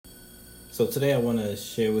So today I want to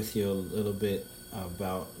share with you a little bit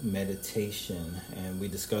about meditation, and we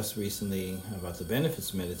discussed recently about the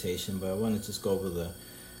benefits of meditation, but I want to just go over the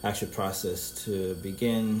actual process to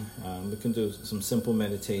begin. We can do some simple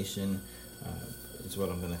meditation, is what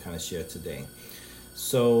I'm going to kind of share today.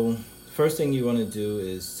 So first thing you want to do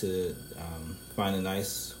is to find a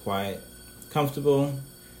nice, quiet, comfortable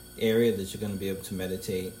area that you're going to be able to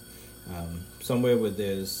meditate. Somewhere where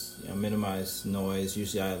there's minimized noise.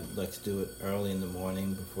 Usually I like to do it early in the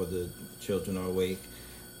morning before the children are awake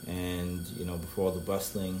and before the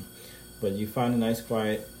bustling. But you find a nice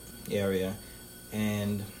quiet area,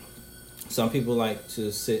 and some people like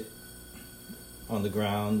to sit on the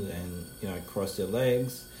ground and cross their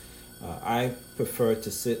legs. I prefer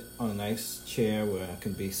to sit on a nice chair where I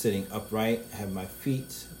can be sitting upright, have my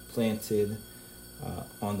feet planted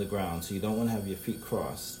on the ground. So you don't want to have your feet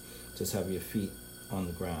crossed. Just have your feet on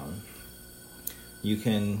the ground. You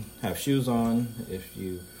can have shoes on if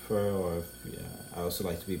you prefer, or I also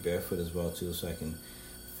like to be barefoot as well too, so I can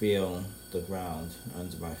feel the ground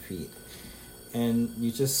under my feet. And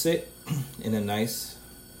you just sit in a nice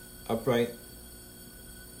upright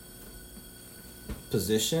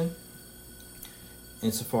position.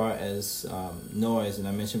 Insofar as noise, and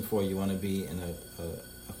I mentioned before, you want to be in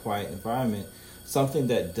a quiet environment. Something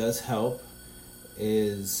that does help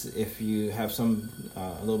is if you have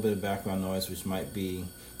a little bit of background noise which might be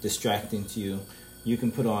distracting to you, you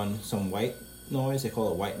can put on some white noise. They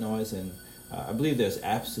call it white noise, and I believe there's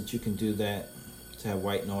apps that you can do that to have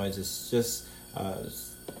white noise. It's just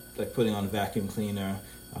like putting on a vacuum cleaner.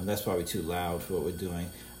 That's probably too loud for what we're doing.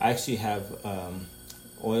 I actually have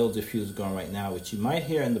oil diffuser going right now, which you might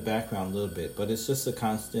hear in the background a little bit, but it's just a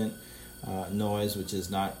constant noise, which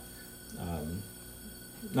is not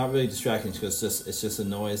really distracting, because it's just a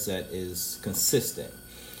noise that is consistent.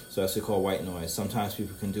 So that's what we call white noise. Sometimes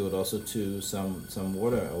people can do it also to some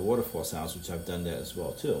water or waterfall sounds, which I've done that as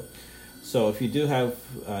well too. So if you do have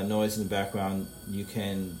noise in the background, you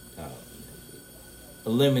can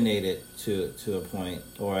eliminate it to a point,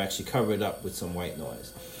 or actually cover it up with some white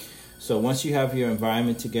noise. So once you have your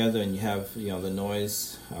environment together and you have the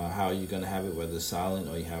noise, how you're going to have it, whether it's silent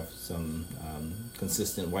or you have some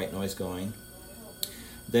consistent white noise going,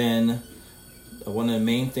 then one of the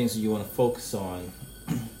main things that you want to focus on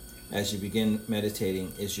as you begin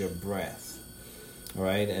meditating is your breath. All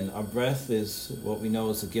right, and our breath is what we know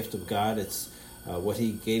is a gift of God. It's what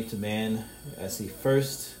He gave to man as He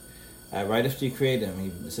first, right after He created him.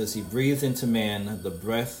 He says He breathed into man the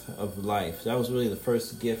breath of life. That was really the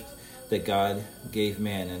first gift that God gave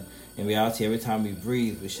man. And in reality, every time we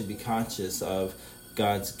breathe, we should be conscious of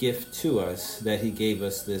God's gift to us, that He gave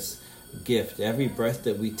us this gift. Every breath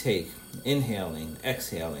that we take, inhaling,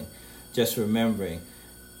 exhaling, just remembering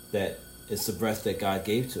that it's the breath that God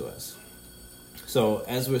gave to us. So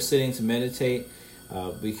as we're sitting to meditate,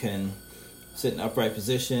 we can sit in upright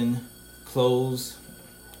position, close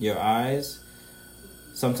your eyes.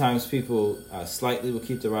 Sometimes people slightly will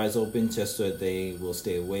keep their eyes open just so that they will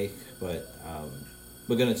stay awake, but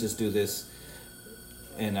we're going to just do this,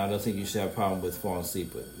 and I don't think you should have a problem with falling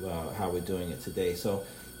asleep with how we're doing it today. So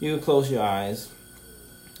you close your eyes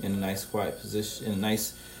in a nice quiet position, in a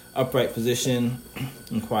nice upright position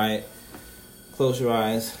and quiet. Close your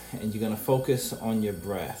eyes, and you're going to focus on your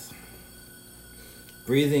breath.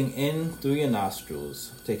 Breathing in through your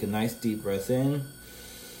nostrils. Take a nice deep breath in.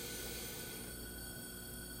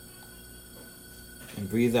 And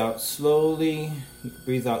breathe out slowly. You can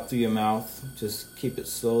breathe out through your mouth. Just keep it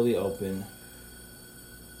slowly open.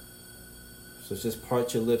 So just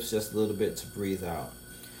part your lips just a little bit to breathe out.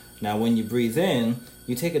 Now, when you breathe in,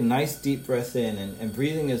 you take a nice deep breath in, and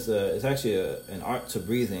breathing is actually an art to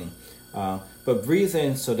breathing. But breathe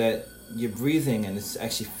in so that you're breathing and it's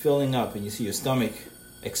actually filling up, and you see your stomach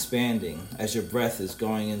expanding as your breath is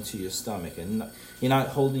going into your stomach. And you're not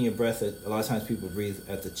holding your breath a lot of times people breathe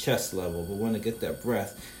at the chest level, but we want to get that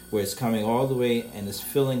breath where it's coming all the way and it's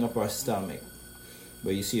filling up our stomach,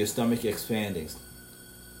 where you see your stomach expanding.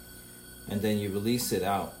 And then you release it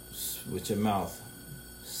out with your mouth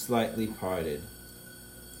slightly parted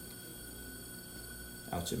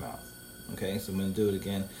out your mouth. Okay, so I'm going to do it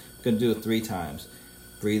again. I'm going to do it 3 times.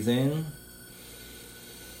 Breathe in.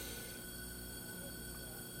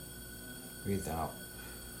 Breathe out.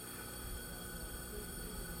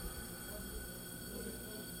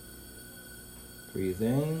 Breathe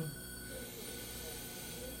in.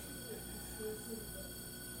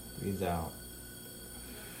 Breathe out.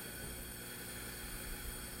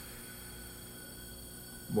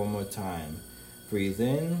 One more time. Breathe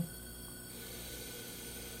in.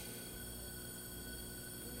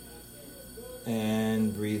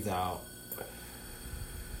 And breathe out.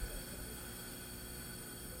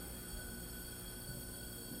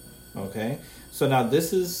 Okay, so now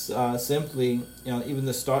this is simply, even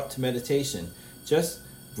the start to meditation, just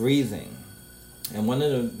breathing. And one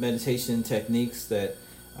of the meditation techniques that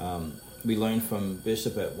we learned from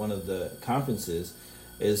Bishop at one of the conferences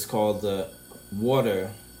is called the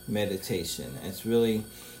water meditation. It's really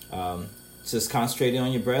just concentrating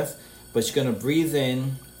on your breath, but you're going to breathe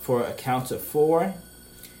in for a count of 4,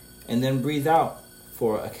 and then breathe out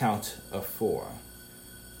for a count of 4.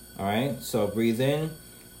 All right, so breathe in,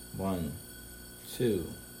 1,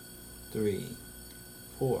 2, 3,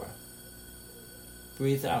 4.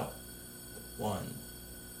 Breathe out, 1,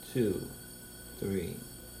 2, 3,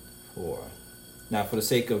 4. Now, for the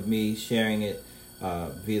sake of me sharing it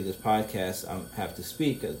via this podcast, I have to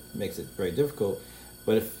speak. It makes it very difficult.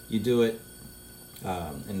 But if you do it,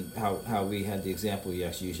 and how we had the example, you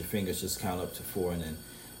actually use your fingers, just count up to 4 and then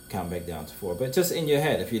count back down to 4. But just in your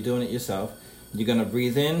head, if you're doing it yourself, you're going to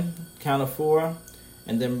breathe in, count of 4,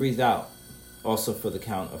 and then breathe out, also for the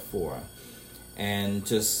count of 4. And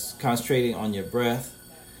just concentrating on your breath.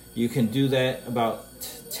 You can do that about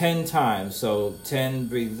 10 times. So 10,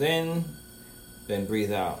 breathe in, then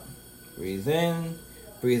breathe out. Breathe in,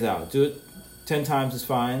 breathe out. Do it 10 times is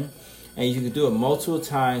fine. And you can do it multiple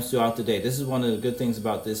times throughout the day. This is one of the good things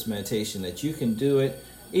about this meditation, that you can do it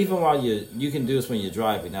even while you can do this when you're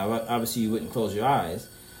driving. Now, obviously, you wouldn't close your eyes,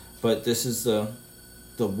 but this is the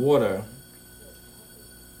water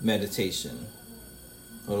meditation,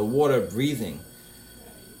 or the water breathing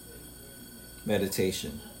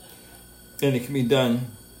meditation. And it can be done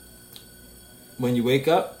when you wake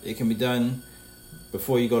up. It can be done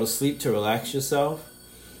before you go to sleep to relax yourself.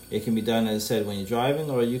 It can be done, as I said, when you're driving,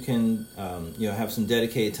 or you can have some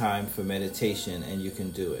dedicated time for meditation, and you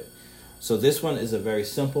can do it. So this one is a very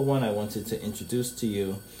simple one I wanted to introduce to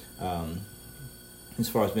you as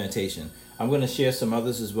far as meditation. I'm going to share some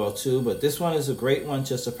others as well too, but this one is a great one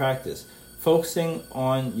just to practice. Focusing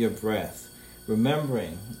on your breath.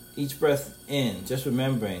 Remembering each breath in, just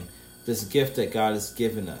remembering this gift that God has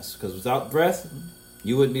given us. Because without breath,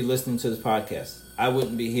 you wouldn't be listening to this podcast. I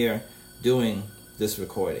wouldn't be here doing this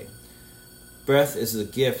recording. Breath is a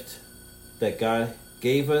gift that God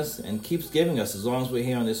gave us and keeps giving us as long as we're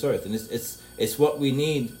here on this earth. And it's what we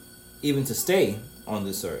need even to stay on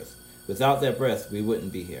this earth. Without that breath, we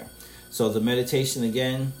wouldn't be here. So the meditation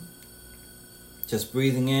again, just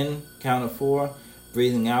breathing in, count of 4,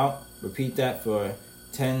 breathing out, repeat that for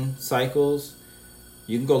 10 cycles.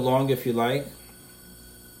 You can go longer if you like.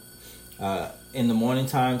 In the morning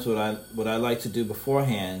times, what I like to do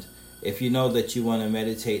beforehand, if you know that you want to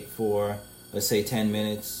meditate for, let's say, 10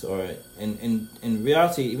 minutes, or in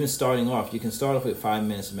reality, even starting off, you can start off with 5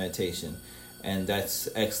 minutes of meditation, and that's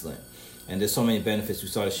excellent. And there's so many benefits. We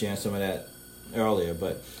started sharing some of that earlier,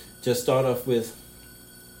 but just start off with,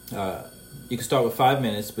 you can start with 5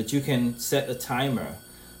 minutes, but you can set a timer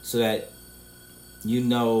so that you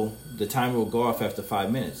know the timer will go off after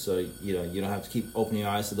 5 minutes. So you don't have to keep opening your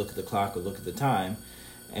eyes to look at the clock or look at the time,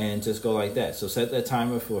 and just go like that. So set that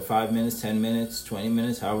timer for 5 minutes, 10 minutes, 20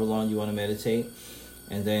 minutes, however long you want to meditate,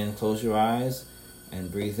 and then close your eyes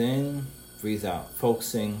and breathe in, breathe out,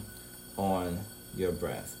 focusing on your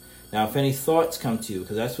breath. Now, if any thoughts come to you,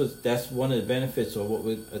 because that's one of the benefits, or what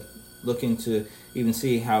we're looking to even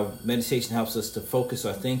see, how meditation helps us to focus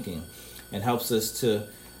our thinking and helps us to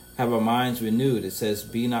have our minds renewed. It says,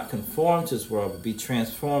 be not conformed to this world, but be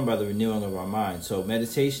transformed by the renewing of our minds. So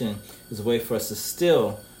meditation is a way for us to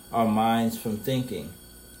still our minds from thinking.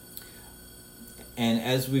 And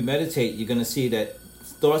as we meditate, you're going to see that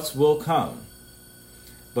thoughts will come,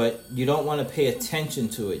 but you don't want to pay attention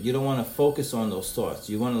to it. You don't want to focus on those thoughts.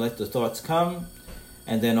 You want to let the thoughts come,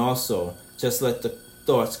 and then also just let the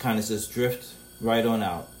thoughts kind of just drift right on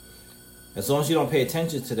out. As long as you don't pay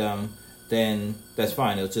attention to them, then that's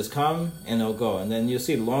fine. It'll just come and it'll go. And then you'll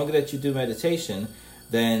see, the longer that you do meditation,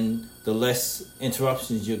 then the less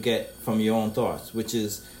interruptions you'll get from your own thoughts, which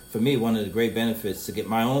is, for me, one of the great benefits, to get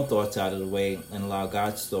my own thoughts out of the way and allow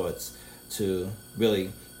God's thoughts to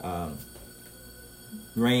really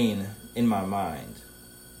reign in my mind.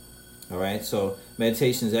 All right? So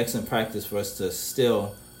meditation is excellent practice for us to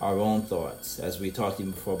still our own thoughts, as we talked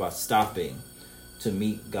even before about stopping to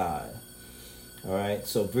meet God. All right,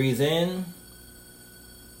 so breathe in,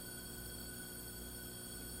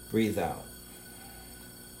 breathe out.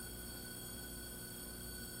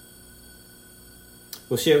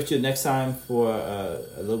 We'll share with you next time for a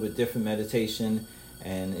little bit different meditation,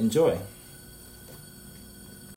 and enjoy.